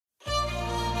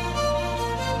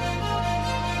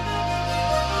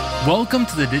Welcome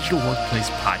to the Digital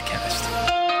Workplace Podcast.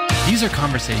 These are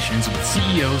conversations with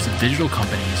CEOs of digital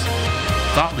companies,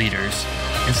 thought leaders,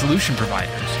 and solution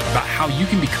providers about how you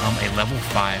can become a level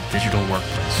 5 digital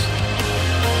workplace.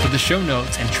 For the show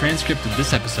notes and transcript of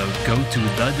this episode, go to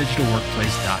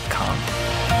thedigitalworkplace.com.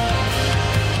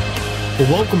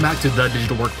 Well, welcome back to the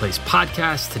Digital Workplace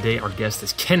Podcast. Today, our guest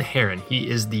is Ken Herron. He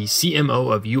is the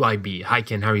CMO of UIB. Hi,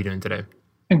 Ken. How are you doing today?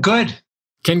 Good.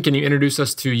 Ken, can you introduce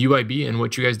us to UIB and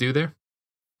what you guys do there?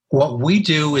 What we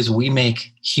do is we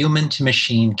make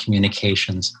human-to-machine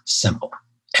communications simple.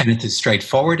 And it's as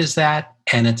straightforward as that,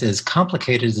 and it's as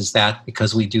complicated as that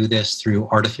because we do this through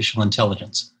artificial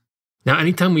intelligence. Now,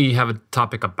 anytime we have a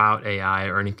topic about AI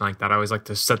or anything like that, I always like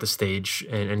to set the stage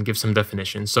and give some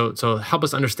definitions. So help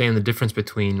us understand the difference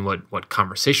between what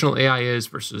conversational AI is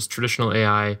versus traditional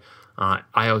AI,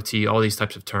 IoT, all these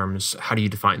types of terms. How do you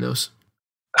define those?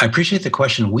 I appreciate the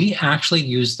question. We actually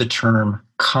use the term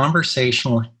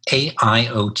conversational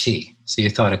AIoT. So you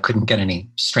thought it couldn't get any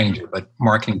stranger, but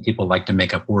marketing people like to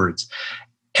make up words.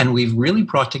 And we've really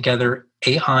brought together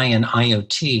AI and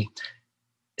IoT.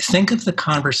 Think of the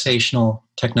conversational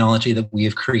technology that we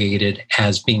have created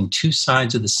as being two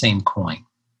sides of the same coin.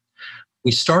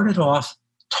 We started off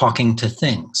talking to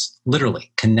things,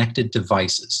 literally connected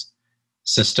devices,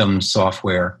 systems,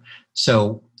 software.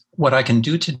 So what I can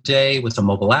do today with a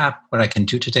mobile app, what I can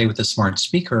do today with a smart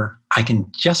speaker, I can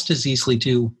just as easily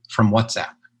do from WhatsApp,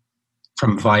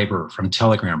 from Viber, from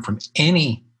Telegram, from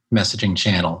any messaging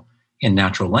channel in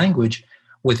natural language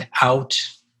without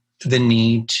the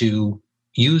need to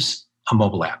use a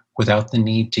mobile app, without the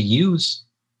need to use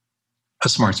a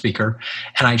smart speaker.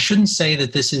 And I shouldn't say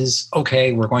that this is,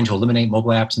 okay, we're going to eliminate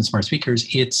mobile apps and smart speakers.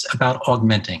 It's about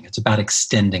augmenting. It's about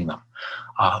extending them.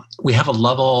 We have a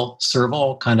level serve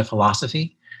all kind of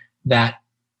philosophy that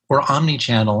we're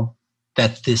omni-channel,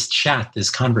 that this chat, this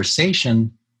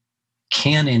conversation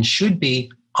can and should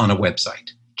be on a website,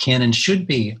 can and should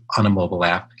be on a mobile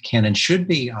app, can and should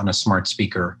be on a smart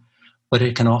speaker, but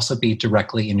it can also be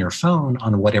directly in your phone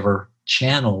on whatever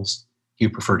channels you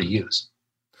prefer to use.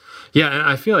 Yeah, and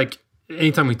I feel like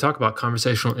anytime we talk about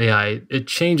conversational AI, it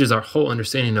changes our whole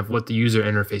understanding of what the user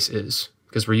interface is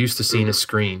because we're used to seeing a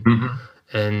screen. Mm-hmm.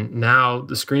 And now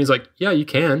the screen is like, yeah, you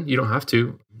don't have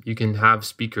to. You can have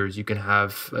speakers, you can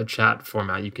have a chat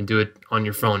format, you can do it on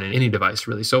your phone and any device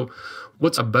really. So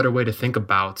what's a better way to think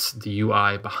about the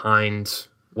UI behind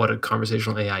what a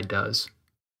conversational AI does?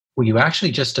 Well, you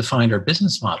actually just defined our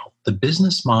business model. The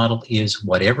business model is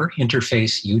whatever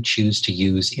interface you choose to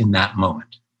use in that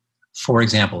moment. For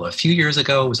example, a few years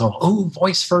ago, it was all,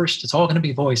 voice first. It's all going to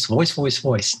be voice.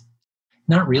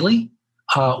 Not really.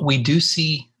 We do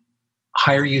see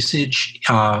higher usage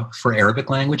for Arabic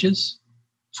languages,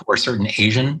 for certain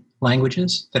Asian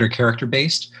languages that are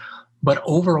character-based. But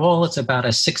overall, it's about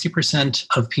 60%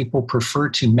 of people prefer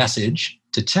to message,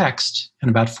 to text, and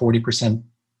about 40%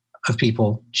 of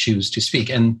people choose to speak.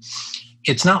 And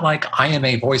it's not like I am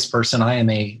a voice person, I am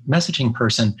a messaging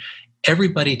person.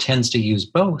 Everybody tends to use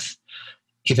both.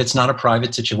 If it's not a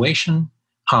private situation,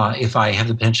 if I have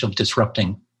the potential of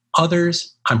disrupting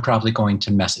others, I'm probably going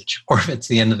to message. Or if it's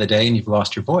the end of the day and you've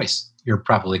lost your voice, you're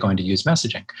probably going to use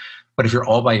messaging. But if you're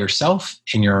all by yourself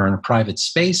and you're in a private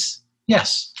space,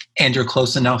 yes, and you're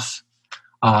close enough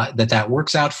that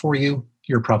works out for you,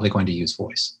 you're probably going to use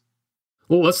voice.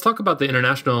 Well, let's talk about the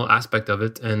international aspect of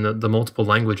it and the multiple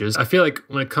languages. I feel like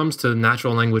when it comes to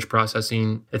natural language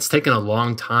processing, it's taken a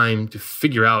long time to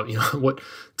figure out,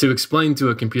 to explain to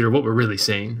a computer what we're really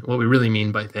saying, what we really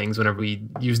mean by things whenever we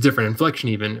use different inflection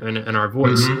even in our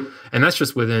voice. Mm-hmm. And that's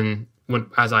just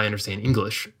as I understand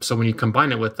English. So when you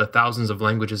combine it with the thousands of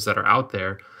languages that are out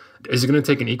there, is it going to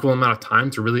take an equal amount of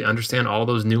time to really understand all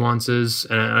those nuances?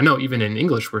 And I know even in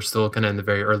English, we're still kind of in the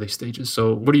very early stages.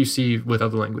 So what do you see with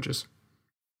other languages?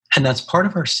 And that's part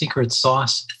of our secret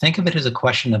sauce. Think of it as a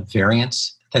question of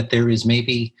variance, that there is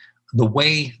maybe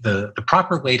the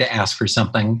proper way to ask for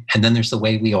something, and then there's the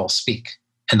way we all speak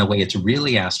and the way it's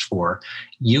really asked for.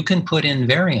 You can put in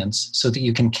variance so that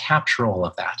you can capture all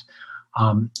of that.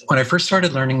 When I first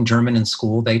started learning German in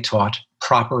school, they taught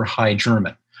proper High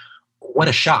German. What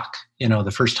a shock.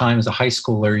 The first time as a high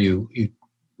schooler, you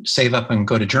save up and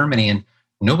go to Germany and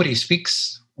nobody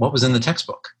speaks what was in the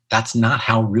textbook. That's not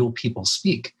how real people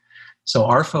speak. So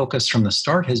our focus from the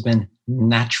start has been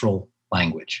natural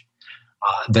language.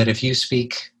 That if you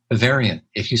speak Bavarian,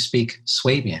 if you speak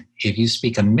Swabian, if you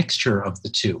speak a mixture of the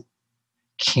two,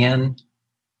 can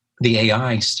the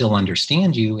AI still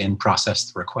understand you and process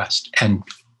the request? And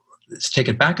let's take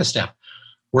it back a step.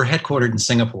 We're headquartered in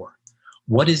Singapore.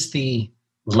 What is the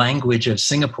language of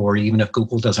Singapore, even if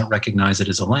Google doesn't recognize it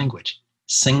as a language?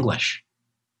 Singlish.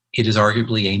 It is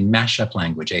arguably a mashup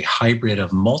language, a hybrid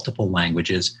of multiple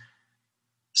languages.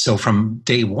 So from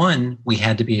day one, we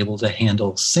had to be able to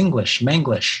handle Singlish,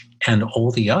 Manglish, and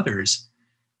all the others.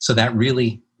 So that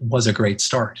really was a great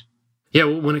start. Yeah,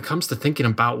 well, when it comes to thinking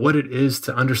about what it is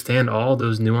to understand all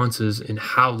those nuances in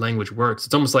how language works,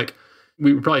 it's almost like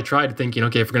we would probably try to think,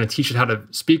 okay, if we're going to teach it how to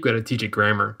speak, we got to teach it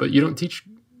grammar. But you don't teach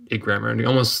it grammar. And it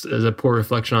almost is a poor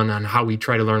reflection on how we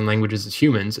try to learn languages as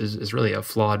humans is really a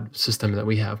flawed system that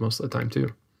we have most of the time too.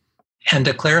 And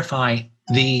to clarify,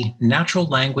 the natural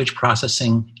language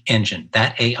processing engine,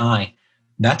 that AI,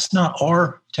 that's not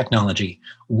our technology.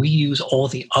 We use all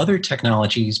the other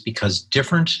technologies because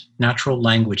different natural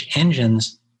language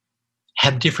engines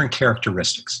have different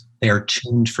characteristics. They are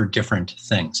tuned for different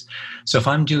things. So if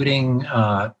I'm doing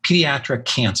pediatric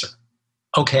cancer,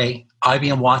 okay,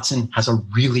 IBM Watson has a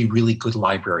really, really good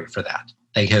library for that.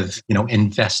 They have,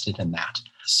 invested in that.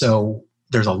 So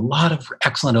there's a lot of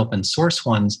excellent open source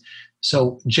ones.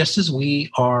 So just as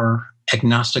we are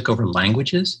agnostic over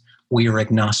languages, we are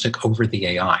agnostic over the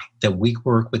AI, that we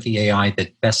work with the AI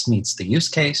that best meets the use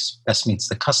case, best meets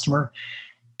the customer.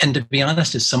 And to be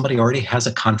honest, if somebody already has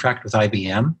a contract with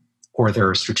IBM or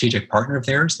they're a strategic partner of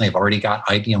theirs, and they've already got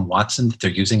IBM Watson that they're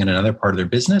using in another part of their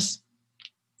business,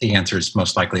 the answer is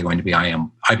most likely going to be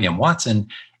IBM Watson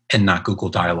and not Google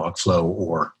Dialogflow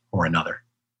or another.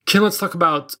 Ken, let's talk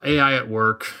about AI at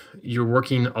work. You're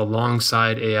working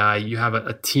alongside AI. You have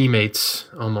a teammate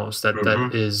almost that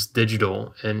is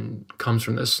digital and comes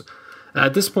from this.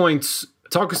 At this point,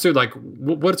 talk us through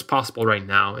what's possible right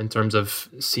now in terms of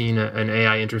seeing an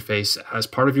AI interface as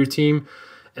part of your team,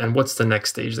 and what's the next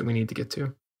stage that we need to get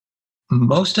to?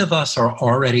 Most of us are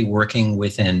already working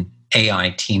with an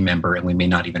AI team member, and we may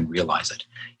not even realize it.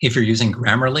 If you're using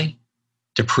Grammarly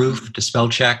to proof, to spell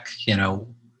check,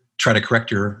 try to correct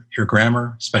your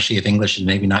grammar, especially if English is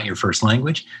maybe not your first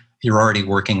language, you're already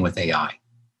working with AI.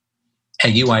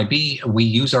 At UIB, we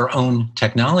use our own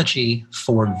technology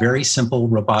for very simple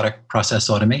robotic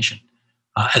process automation.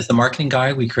 As the marketing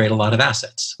guy, we create a lot of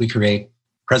assets. We create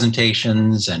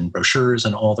presentations and brochures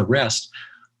and all the rest.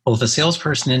 Well, if a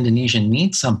salesperson in Indonesia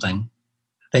needs something,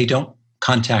 they don't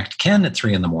contact Ken at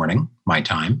 3 a.m, my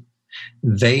time.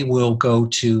 They will go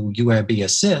to UIB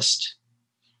Assist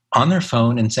on their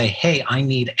phone and say, hey, I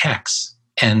need X.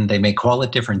 And they may call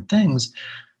it different things,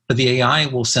 but the AI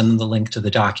will send them the link to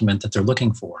the document that they're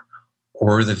looking for,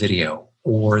 or the video,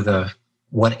 or the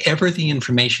whatever the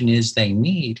information is they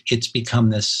need. It's become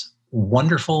this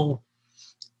wonderful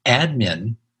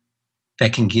admin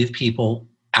that can give people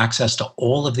access to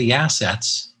all of the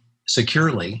assets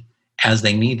securely as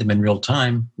they need them in real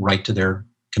time, right to their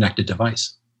connected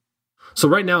device. So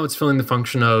right now it's filling the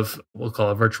function of, we'll call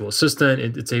a virtual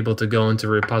assistant. It's able to go into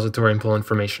a repository and pull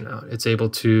information out. It's able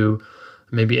to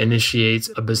maybe initiate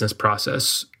a business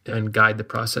process and guide the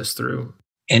process through.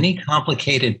 Any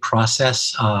complicated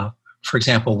process, for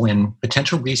example, when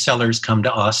potential resellers come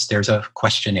to us, there's a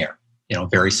questionnaire,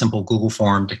 very simple Google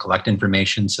form to collect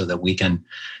information so that we can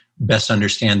best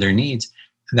understand their needs.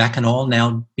 That can all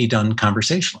now be done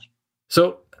conversationally.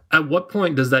 So at what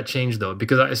point does that change though?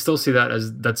 Because I still see that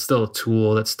as that's still a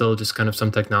tool, that's still just kind of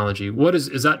some technology. What is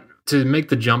that to make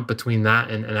the jump between that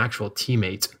and an actual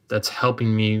teammate that's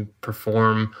helping me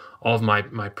perform all of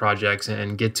my projects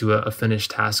and get to a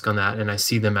finished task on that, and I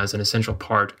see them as an essential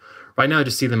part. Right now, I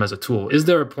just see them as a tool. Is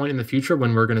there a point in the future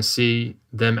when we're going to see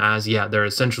them as, they're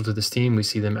essential to this team? We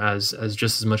see them as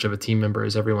just as much of a team member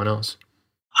as everyone else.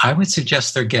 I would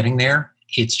suggest they're getting there.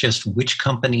 It's just which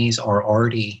companies are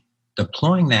already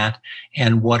deploying that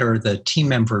and what are the team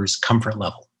members' comfort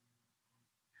level.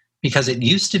 Because it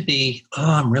used to be,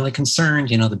 I'm really concerned,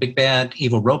 the big bad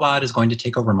evil robot is going to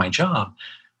take over my job.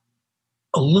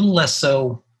 A little less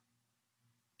so,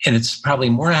 and it's probably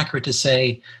more accurate to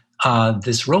say,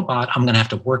 this robot, I'm going to have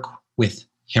to work with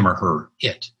him or her,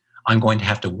 it. I'm going to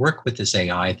have to work with this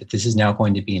AI, that this is now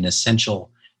going to be an essential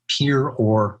peer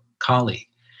or colleague,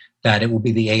 that it will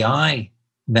be the AI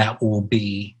that will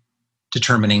be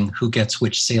determining who gets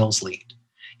which sales lead.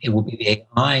 It will be the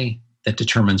AI that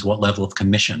determines what level of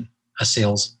commission a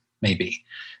sales may be,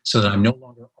 so that I'm no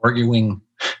longer arguing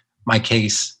my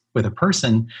case with a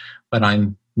person, but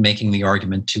I'm making the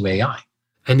argument to AI.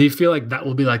 And do you feel like that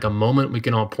will be like a moment we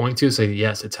can all point to, say,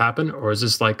 yes, it's happened? Or is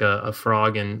this like a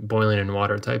frog and boiling in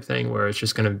water type thing where it's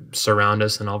just going to surround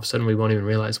us and all of a sudden we won't even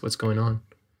realize what's going on?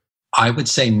 I would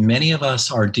say many of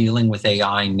us are dealing with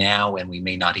AI now and we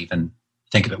may not even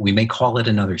think of it. We may call it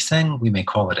another thing. We may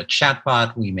call it a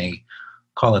chatbot. We may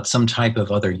call it some type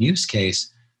of other use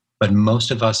case, but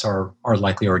most of us are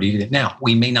likely already doing it now.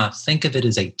 We may not think of it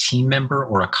as a team member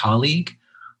or a colleague,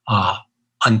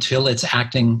 until it's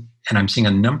acting, and I'm seeing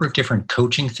a number of different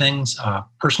coaching things,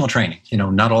 personal training.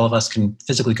 Not all of us can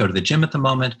physically go to the gym at the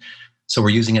moment. So we're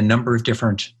using a number of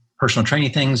different personal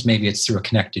training things. Maybe it's through a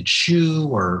connected shoe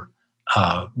or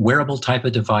a wearable type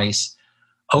of device.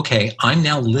 Okay, I'm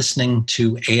now listening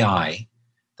to AI,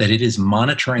 that it is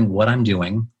monitoring what I'm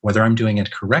doing, whether I'm doing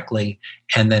it correctly,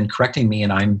 and then correcting me,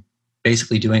 and I'm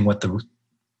basically doing what the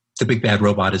big bad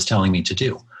robot is telling me to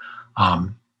do.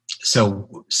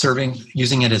 So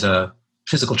using it as a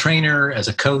physical trainer, as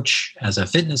a coach, as a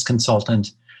fitness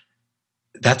consultant,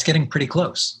 that's getting pretty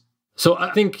close. So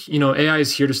I think, AI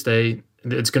is here to stay.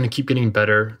 It's going to keep getting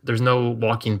better. There's no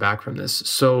walking back from this.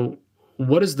 So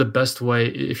what is the best way,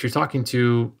 if you're talking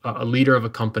to a leader of a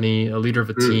company, a leader of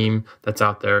a team that's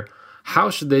out there, how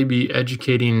should they be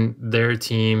educating their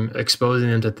team, exposing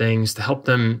them to things to help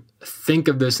them think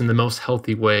of this in the most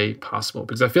healthy way possible?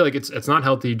 Because I feel like it's not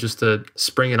healthy just to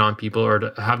spring it on people or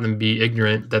to have them be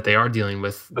ignorant that they are dealing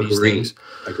with these things.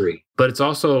 Agree. But it's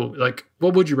also like,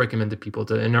 what would you recommend to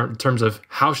people in terms of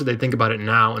how should they think about it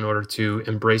now in order to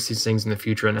embrace these things in the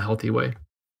future in a healthy way?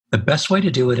 The best way to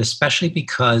do it, especially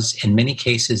because in many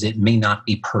cases it may not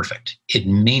be perfect, it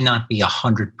may not be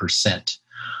 100%,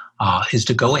 is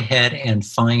to go ahead and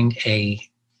find an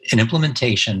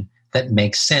implementation that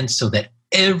makes sense so that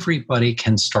everybody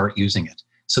can start using it.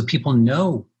 So people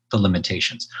know the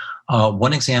limitations.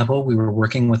 One example, we were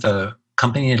working with a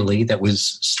company in Italy that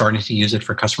was starting to use it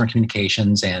for customer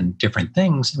communications and different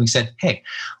things. And we said, hey,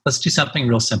 let's do something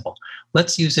real simple.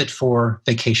 Let's use it for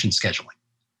vacation scheduling.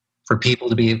 For people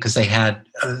to be, because they had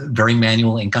a very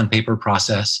manual ink on paper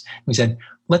process. We said,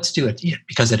 let's do it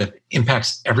because it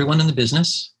impacts everyone in the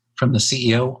business from the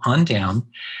CEO on down.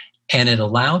 And it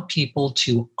allowed people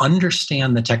to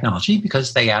understand the technology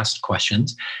because they asked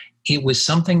questions. It was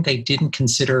something they didn't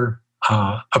consider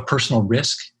a personal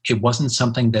risk. It wasn't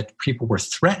something that people were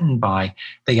threatened by.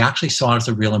 They actually saw it as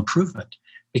a real improvement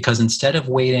because instead of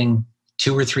waiting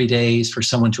 2 or 3 days for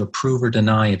someone to approve or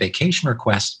deny a vacation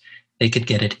request, they could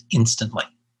get it instantly.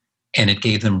 And it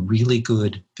gave them really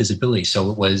good visibility.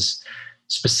 So it was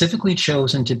specifically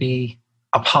chosen to be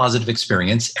a positive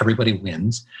experience. Everybody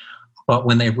wins. But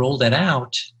when they rolled it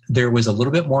out, there was a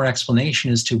little bit more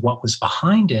explanation as to what was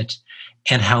behind it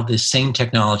and how this same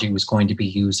technology was going to be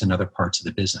used in other parts of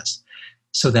the business.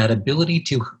 So that ability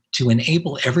to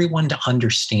enable everyone to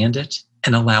understand it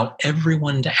and allow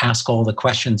everyone to ask all the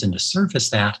questions and to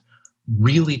surface that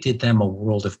really did them a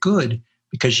world of good.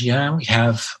 Because we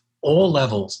have all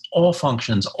levels, all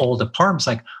functions, all departments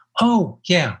like, oh,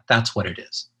 yeah, that's what it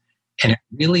is. And it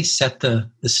really set the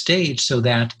stage so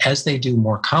that as they do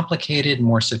more complicated,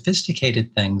 more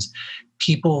sophisticated things,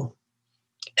 people,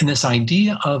 and this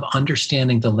idea of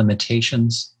understanding the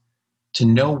limitations, to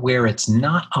know where it's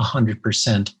not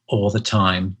 100% all the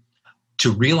time,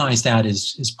 to realize that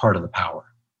is part of the power.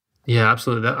 Yeah,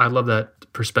 absolutely. I love that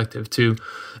perspective too,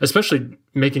 especially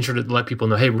making sure to let people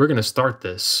know, hey, we're going to start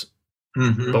this,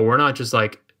 but we're not just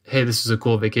like, hey, this is a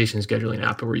cool vacation scheduling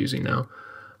app that we're using now.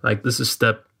 Like this is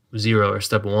step 0 or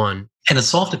step 1. And it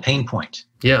solved a pain point.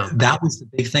 Yeah. That was the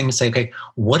big thing to say, okay,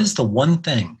 what is the one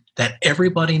thing that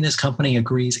everybody in this company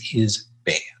agrees is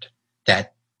bad,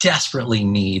 that desperately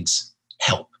needs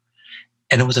help?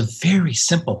 And it was a very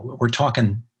simple, we're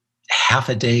talking half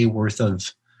a day worth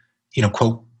of,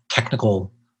 quote,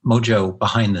 technical mojo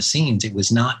behind the scenes. It was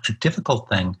not a difficult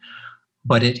thing,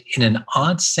 but in an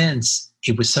odd sense,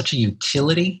 it was such a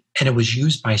utility and it was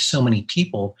used by so many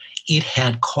people. It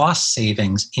had cost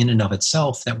savings in and of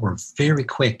itself that were very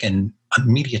quick and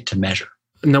immediate to measure.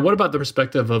 Now, what about the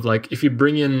perspective of like, if you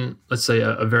bring in, let's say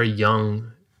a very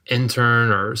young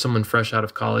intern or someone fresh out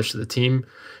of college to the team,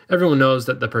 everyone knows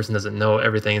that the person doesn't know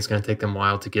everything. It's going to take them a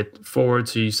while to get forward.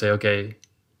 So you say, okay,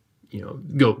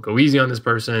 go easy on this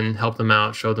person, help them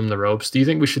out, show them the ropes. Do you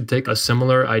think we should take a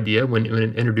similar idea when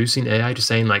introducing AI, just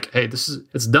saying like, hey,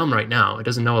 it's dumb right now. It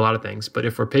doesn't know a lot of things, but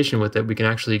if we're patient with it, we can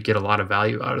actually get a lot of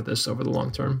value out of this over the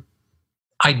long term?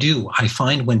 I do. I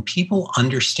find when people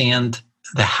understand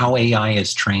how AI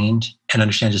is trained and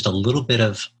understand just a little bit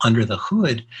of under the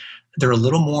hood, they're a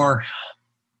little more,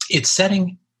 it's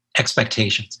setting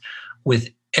expectations. With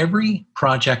every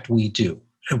project we do,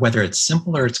 whether it's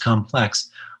simple or it's complex,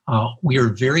 we are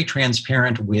very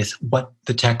transparent with what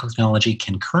the technology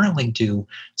can currently do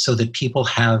so that people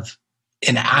have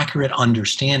an accurate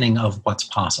understanding of what's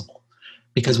possible.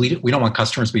 Because we don't want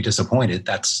customers to be disappointed.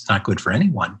 That's not good for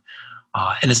anyone.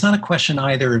 And it's not a question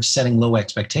either of setting low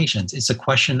expectations. It's a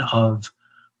question of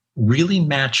really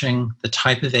matching the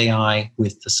type of AI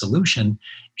with the solution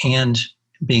and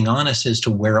being honest as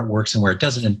to where it works and where it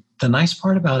doesn't. And the nice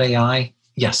part about AI,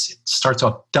 yes, it starts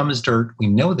off dumb as dirt. We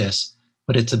know this.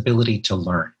 but its ability to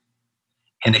learn.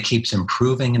 And it keeps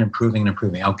improving and improving and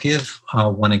improving. I'll give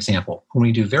one example. When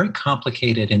we do very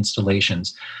complicated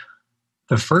installations,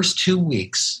 the first 2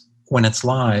 weeks when it's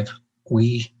live,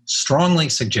 we strongly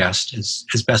suggest,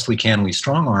 as best we can, we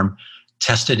strong arm,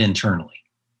 test it internally.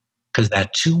 Because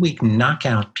that 2-week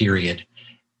knockout period,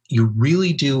 you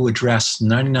really do address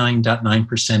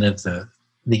 99.9% of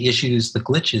the issues, the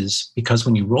glitches, because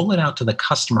when you roll it out to the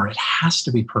customer, it has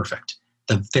to be perfect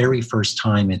the very first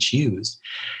time it's used.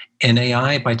 And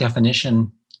AI, by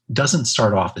definition, doesn't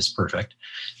start off as perfect.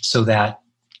 So that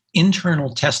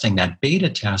internal testing, that beta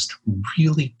test,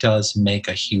 really does make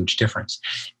a huge difference.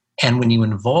 And when you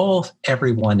involve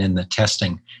everyone in the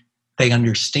testing, they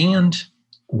understand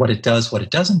what it does, what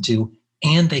it doesn't do,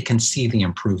 and they can see the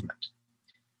improvement.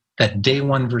 That day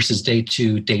 1 versus day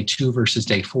 2 versus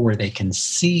day 4, they can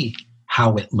see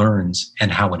how it learns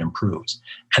and how it improves.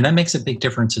 And that makes a big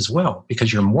difference as well,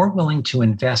 because you're more willing to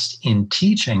invest in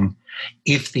teaching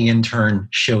if the intern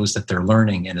shows that they're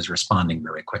learning and is responding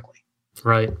very quickly.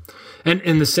 Right. And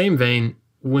in the same vein,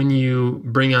 when you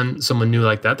bring on someone new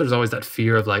like that, there's always that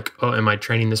fear of like, oh, am I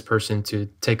training this person to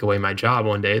take away my job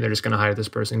one day? They're just going to hire this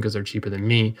person because they're cheaper than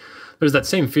me. There's that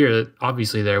same fear that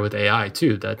obviously there with AI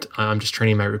too, that I'm just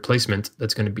training my replacement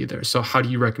that's going to be there. So how do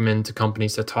you recommend to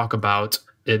companies to talk about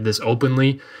this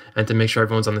openly and to make sure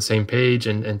everyone's on the same page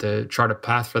and to chart a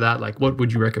path for that? Like, what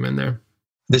would you recommend there?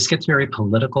 This gets very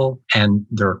political and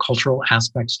there are cultural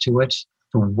aspects to it.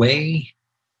 The way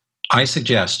I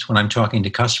suggest when I'm talking to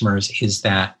customers is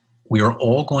that we are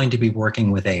all going to be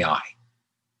working with AI,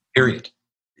 period.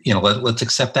 Let's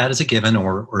accept that as a given,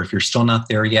 or if you're still not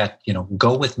there yet,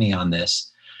 go with me on this.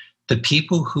 The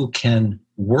people who can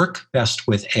work best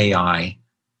with AI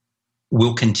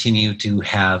will continue to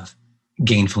have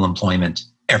gainful employment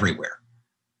everywhere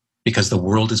because the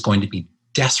world is going to be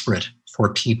desperate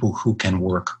for people who can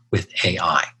work with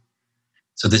AI.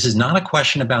 So this is not a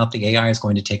question about the AI is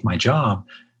going to take my job.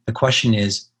 The question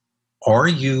is, are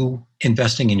you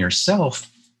investing in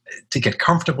yourself to get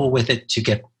comfortable with it, to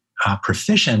get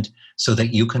proficient so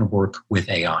that you can work with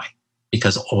AI?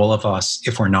 Because all of us,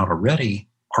 if we're not already,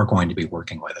 are going to be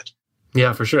working with it.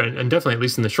 Yeah, for sure. And definitely, at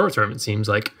least in the short term, it seems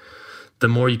like the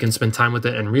more you can spend time with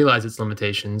it and realize its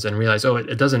limitations and realize, oh,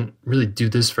 it doesn't really do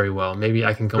this very well. Maybe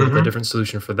I can come with a different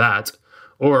solution for that.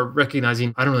 Or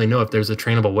recognizing, I don't really know if there's a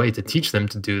trainable way to teach them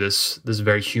to do this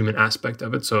very human aspect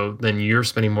of it. So then you're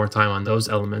spending more time on those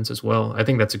elements as well. I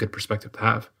think that's a good perspective to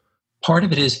have. Part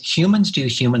of it is humans do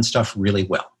human stuff really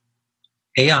well.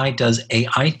 AI does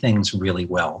AI things really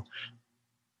well.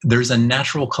 There's a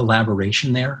natural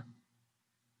collaboration there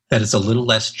that is a little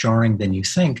less jarring than you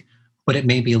think, but it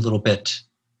may be a little bit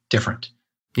different.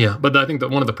 Yeah, but I think that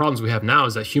one of the problems we have now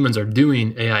is that humans are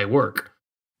doing AI work.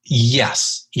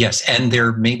 Yes. And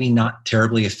they're maybe not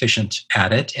terribly efficient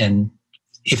at it. And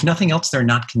if nothing else, they're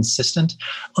not consistent.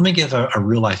 Let me give a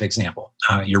real life example.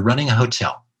 You're running a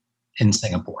hotel in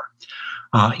Singapore.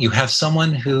 You have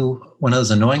one of those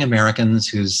annoying Americans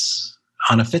who's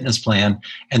on a fitness plan,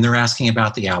 and they're asking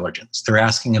about the allergens. They're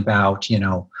asking about,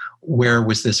 where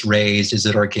was this raised? Is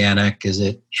it organic? Is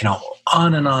it,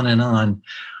 on and on and on.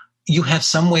 You have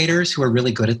some waiters who are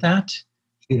really good at that.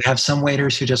 You have some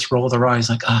waiters who just roll their eyes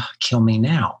like, kill me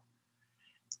now.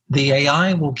 The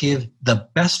AI will give the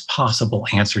best possible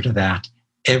answer to that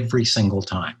every single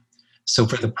time. So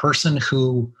for the person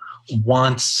who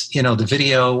wants, the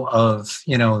video of,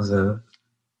 the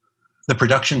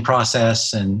production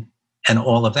process and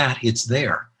all of that, it's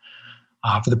there.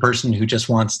 For the person who just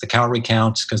wants the calorie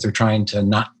count because they're trying to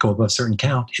not go above a certain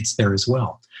count, it's there as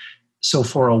well. So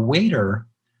for a waiter,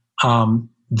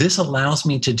 this allows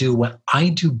me to do what I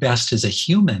do best as a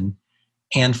human.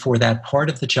 And for that part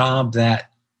of the job that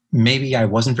maybe I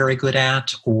wasn't very good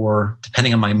at, or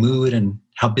depending on my mood and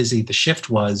how busy the shift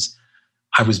was,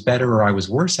 I was better or I was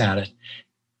worse at it.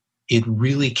 It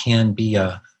really can be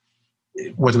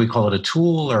whether we call it a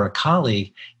tool or a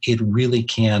colleague, it really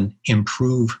can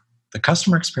improve the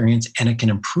customer experience and it can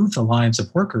improve the lives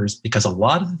of workers, because a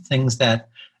lot of the things that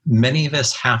many of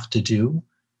us have to do,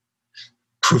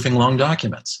 proofing long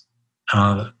documents.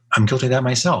 I'm guilty of that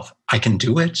myself. I can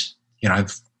do it.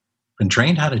 I've been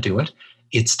trained how to do it.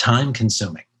 It's time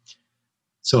consuming.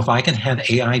 So if I can have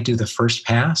AI do the first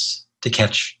pass to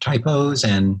catch typos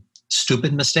and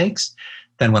stupid mistakes,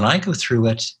 then when I go through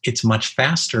it, it's much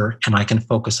faster and I can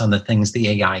focus on the things the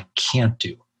AI can't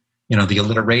do. The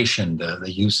alliteration,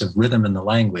 the use of rhythm in the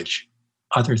language,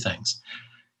 other things.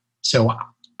 So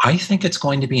I think it's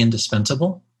going to be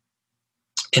indispensable.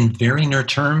 In very near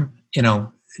term,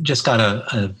 just got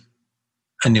a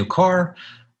new car.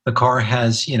 The car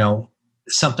has,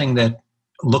 something that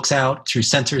looks out through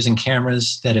sensors and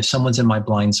cameras that if someone's in my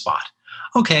blind spot,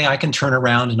 okay, I can turn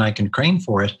around and I can crane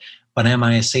for it, but am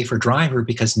I a safer driver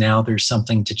because now there's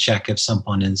something to check if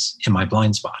someone is in my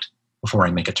blind spot before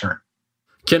I make a turn?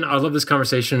 Ken, I love this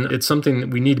conversation. It's something that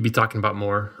we need to be talking about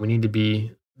more. We need to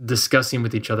be discussing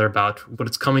with each other about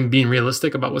what's coming, being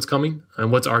realistic about what's coming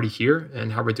and what's already here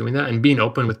and how we're doing that, and being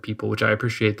open with people, which I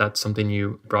appreciate. That's something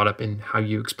you brought up in how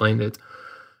you explained it.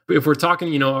 If we're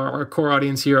talking, our core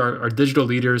audience here are digital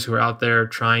leaders who are out there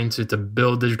trying to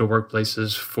build digital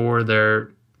workplaces for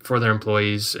their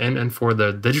employees and for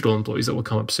the digital employees that will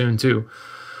come up soon too.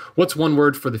 What's one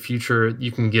word for the future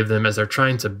you can give them as they're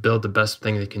trying to build the best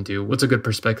thing they can do? What's a good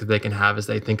perspective they can have as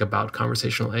they think about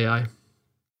conversational AI?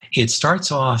 It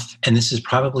starts off, and this has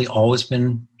probably always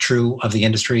been true of the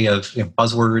industry of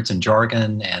buzzwords and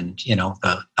jargon and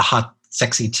the hot,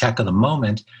 sexy tech of the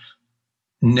moment.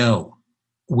 Know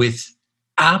with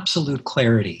absolute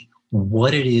clarity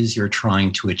what it is you're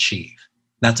trying to achieve.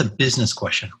 That's a business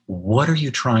question. What are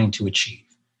you trying to achieve?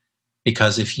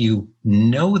 Because if you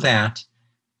know that,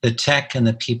 the tech and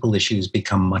the people issues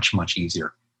become much, much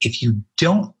easier. If you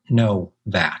don't know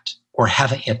that, or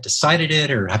haven't yet decided it,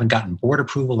 or haven't gotten board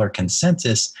approval or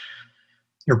consensus,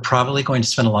 you're probably going to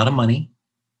spend a lot of money,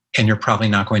 and you're probably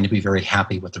not going to be very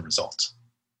happy with the results.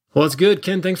 Well, it's good.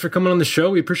 Ken, thanks for coming on the show.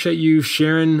 We appreciate you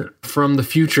sharing from the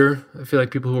future. I feel like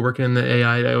people who are working in the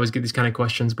AI, I always get these kind of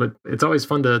questions, but it's always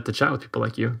fun to chat with people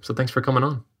like you. So thanks for coming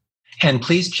on. And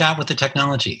please chat with the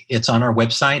technology. It's on our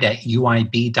website at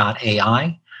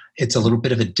uib.ai. It's a little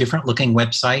bit of a different looking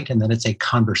website, and then it's a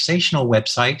conversational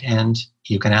website, and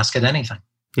you can ask it anything.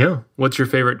 Yeah. What's your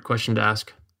favorite question to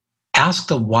ask? Ask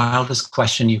the wildest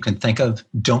question you can think of.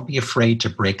 Don't be afraid to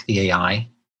break the AI.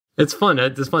 It's fun.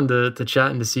 It's fun to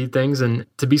chat and to see things and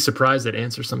to be surprised at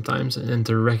answers sometimes and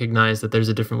to recognize that there's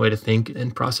a different way to think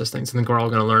and process things. I think we're all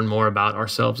going to learn more about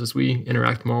ourselves as we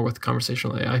interact more with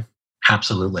conversational AI.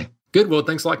 Absolutely. Good. Well,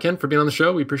 thanks a lot, Ken, for being on the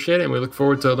show. We appreciate it, and we look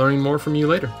forward to learning more from you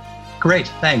later. Great.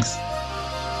 Thanks.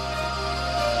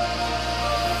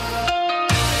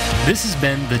 This has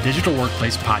been the Digital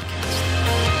Workplace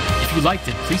Podcast. If you liked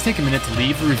it, please take a minute to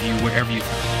leave a review wherever you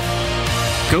can.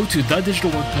 Go to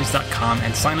thedigitalworkplace.com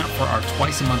and sign up for our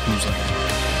twice-a-month newsletter.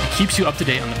 It keeps you up to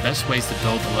date on the best ways to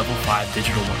build a Level 5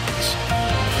 digital workplace.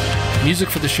 Music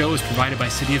for the show is provided by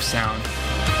City of Sound.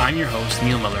 I'm your host,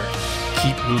 Neil Miller.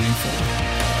 Keep moving forward.